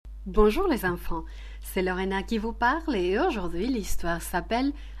Bonjour les enfants, c'est Lorena qui vous parle et aujourd'hui l'histoire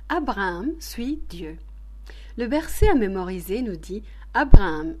s'appelle Abram suit Dieu. Le verset à mémoriser nous dit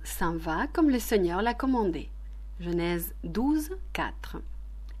Abram s'en va comme le Seigneur l'a commandé. Genèse 12, 4.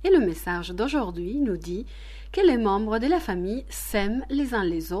 Et le message d'aujourd'hui nous dit que les membres de la famille s'aiment les uns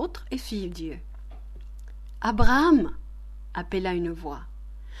les autres et suivent Dieu. Abram appela une voix.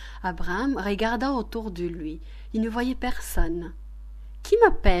 Abram regarda autour de lui. Il ne voyait personne. Qui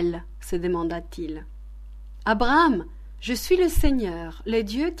m'appelle se demanda-t-il. Abram, je suis le Seigneur, le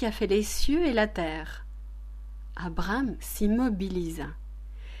Dieu qui a fait les cieux et la terre. Abram s'immobilisa.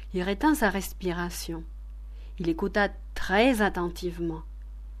 Il retint sa respiration. Il écouta très attentivement.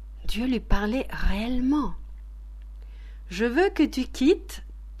 Dieu lui parlait réellement. Je veux que tu quittes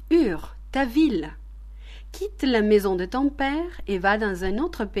Ur, ta ville. Quitte la maison de ton père et va dans un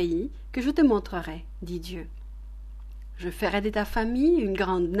autre pays que je te montrerai, dit Dieu. Je ferai de ta famille une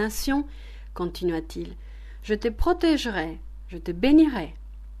grande nation, continua-t-il. Je te protégerai, je te bénirai,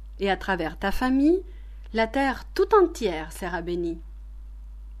 et à travers ta famille, la terre tout entière sera bénie.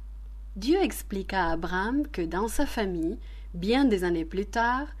 Dieu expliqua à Abram que dans sa famille, bien des années plus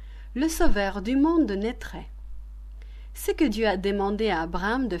tard, le Sauveur du monde naîtrait. Ce que Dieu a demandé à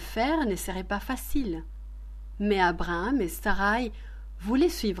Abram de faire ne serait pas facile. Mais Abram et Sarai voulaient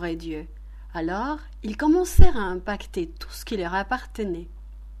suivre Dieu. Alors, ils commencèrent à impacter tout ce qui leur appartenait.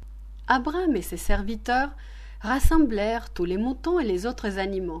 Abram et ses serviteurs rassemblèrent tous les moutons et les autres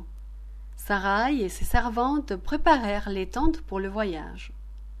animaux. Sarai et ses servantes préparèrent les tentes pour le voyage.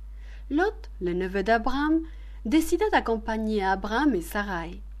 Lot, le neveu d'Abram, décida d'accompagner Abram et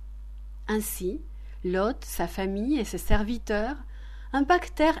Sarai. Ainsi, Lot, sa famille et ses serviteurs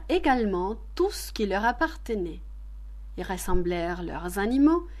impactèrent également tout ce qui leur appartenait. Ils rassemblèrent leurs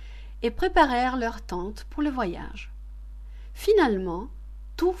animaux et préparèrent leurs tentes pour le voyage. Finalement,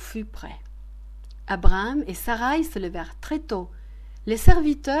 tout fut prêt. Abram et Sarai se levèrent très tôt. Les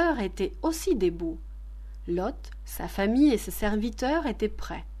serviteurs étaient aussi debout. Lot, sa famille et ses serviteurs étaient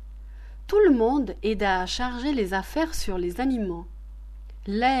prêts. Tout le monde aida à charger les affaires sur les animaux.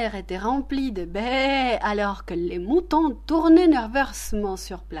 L'air était rempli de bêts alors que les moutons tournaient nerveusement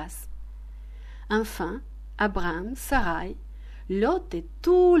sur place. Enfin, Abram, Sarai, Lot et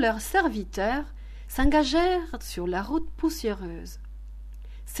tous leurs serviteurs s'engagèrent sur la route poussiéreuse.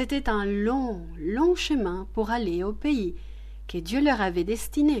 C'était un long, long chemin pour aller au pays que Dieu leur avait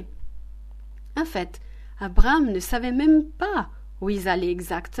destiné. En fait, Abram ne savait même pas où ils allaient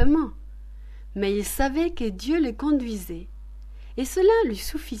exactement, mais il savait que Dieu le conduisait, et cela lui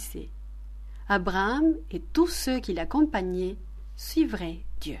suffisait. Abram et tous ceux qui l'accompagnaient suivraient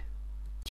Dieu.